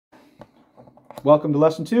Welcome to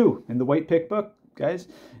lesson 2 in the white pick book, guys.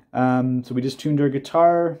 So we just tuned our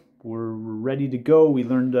guitar. We're ready to go. We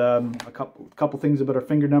learned a couple things about our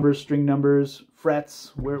finger numbers, string numbers,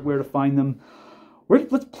 frets, where to find them.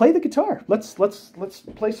 Let's play the guitar. Let's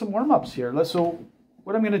play some warm-ups here. So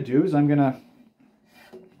what I'm gonna do is I'm gonna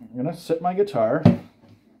set my guitar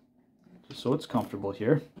just so it's comfortable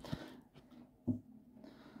here.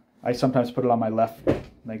 I sometimes put it on my left,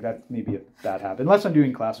 like that may be a bad habit. Unless I'm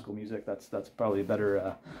doing classical music, that's probably a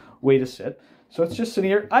better way to sit. So it's just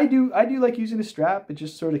sitting here. I do like using a strap. It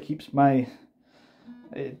just sort of keeps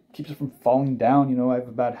it from falling down. You know, I have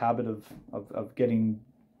a bad habit of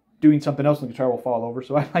doing something else and the guitar will fall over.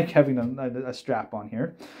 So I like having a strap on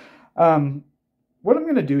here. What I'm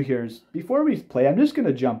gonna do here is, before we play, I'm just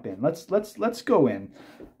gonna jump in. Let's go in,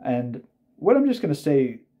 and what I'm just gonna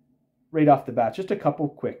say right off the bat, just a couple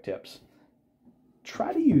quick tips.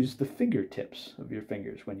 Try to use the fingertips of your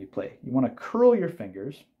fingers when you play. You want to curl your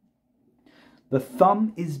fingers. The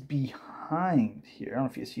thumb is behind here. I don't know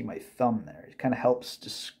if you see my thumb there. It kind of helps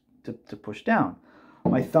to push down.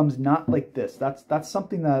 My thumb's not like this. That's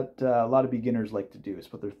something that a lot of beginners like to do, is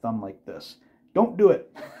put their thumb like this. Don't do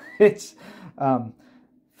it. It's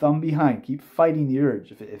thumb behind. Keep fighting the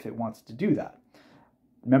urge if it wants to do that.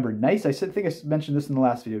 Remember, nice, I think I mentioned this in the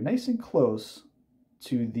last video, nice and close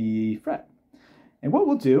to the fret. And what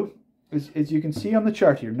we'll do is you can see on the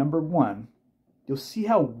chart here, number 1, you'll see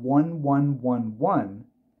how 1, 1, 1, 1,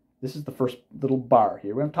 this is the first little bar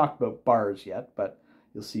here. We haven't talked about bars yet, but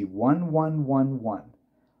you'll see 1, 1, 1, 1.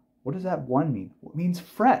 What does that 1 mean? Well, it means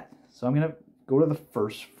fret. So I'm going to go to the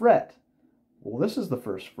first fret. Well, this is the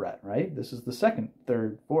first fret, right? This is the second,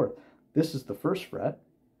 third, fourth. This is the first fret.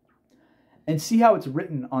 And see how it's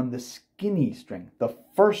written on the skinny string, the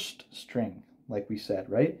first string, like we said,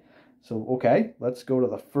 right? So, okay, let's go to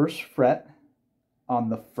the first fret on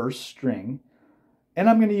the first string, and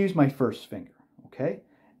I'm going to use my first finger, okay?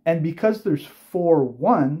 And because there's 4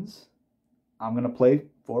 ones, I'm going to play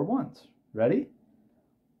 4 ones. Ready?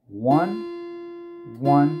 1,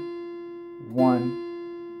 1,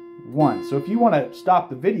 1, 1. So if you want to stop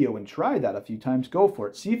the video and try that a few times, go for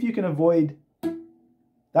it. See if you can avoid.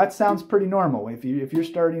 That sounds pretty normal. If you're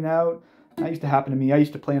starting out, that used to happen to me. I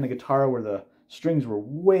used to play on a guitar where the strings were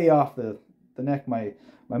way off the neck. My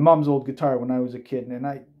mom's old guitar when I was a kid,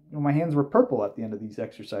 and my hands were purple at the end of these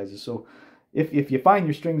exercises. So if you find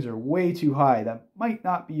your strings are way too high, that might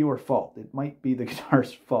not be your fault. It might be the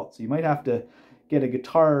guitar's fault. So you might have to get a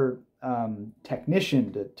guitar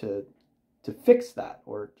technician to fix that,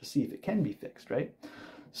 or to see if it can be fixed, right?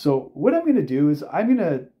 So what I'm going to do is I'm going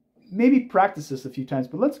to maybe practice this a few times,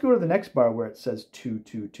 but let's go to the next bar where it says 2,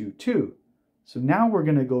 2, 2, 2. So now we're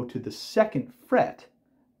going to go to the second fret,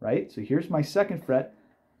 right? So here's my second fret.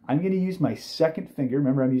 I'm going to use my second finger.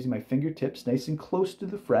 Remember, I'm using my fingertips nice and close to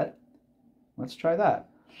the fret. Let's try that.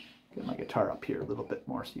 Get my guitar up here a little bit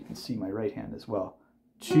more so you can see my right hand as well.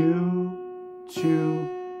 2, 2,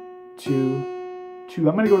 2, 2.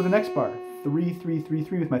 I'm going to go to the next bar. 3, 3, 3,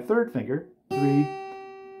 3 with my third finger. 3,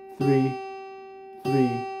 3,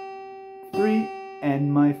 3, 3,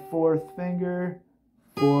 and my fourth finger.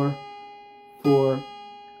 4, 4,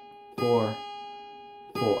 4,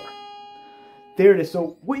 4. There it is.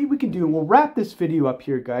 So what we can do, we'll wrap this video up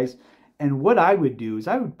here, guys. And what I would do is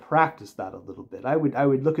I would practice that a little bit. I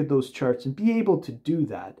would look at those charts and be able to do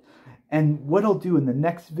that. And what I'll do in the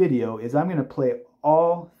next video is I'm going to play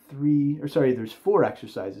all 3, or sorry, there's 4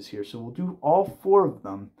 exercises here. So we'll do all 4 of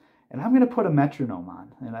them. And I'm going to put a metronome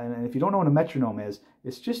on. And if you don't know what a metronome is,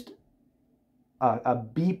 it's just a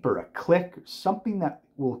beep or a click, or something that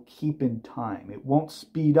will keep in time. It won't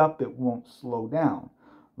speed up, it won't slow down,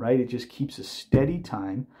 right? It just keeps a steady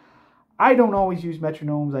time. I don't always use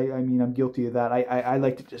metronomes. I mean, I'm guilty of that. I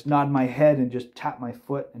like to just nod my head and just tap my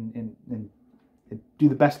foot and do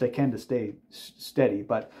the best I can to stay steady.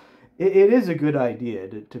 But it is a good idea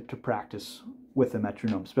to practice with a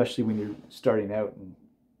metronome, especially when you're starting out.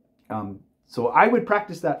 And so I would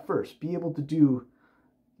practice that first. Be able to do,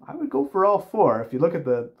 I would go for all 4. If you look at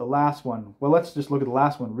the last one, well, let's just look at the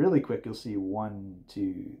last one really quick. You'll see 1,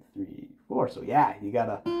 2, 3, 4. So yeah, you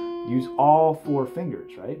gotta use all 4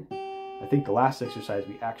 fingers, right? I think the last exercise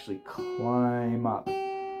we actually climb up.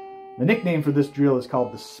 The nickname for this drill is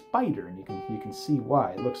called the spider, and you can see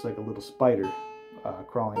why. It looks like a little spider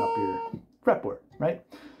crawling up your fretboard, right?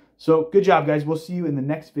 So good job, guys. We'll see you in the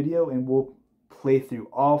next video, and we'll play through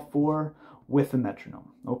all 4 with a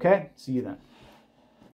metronome. Okay? See you then.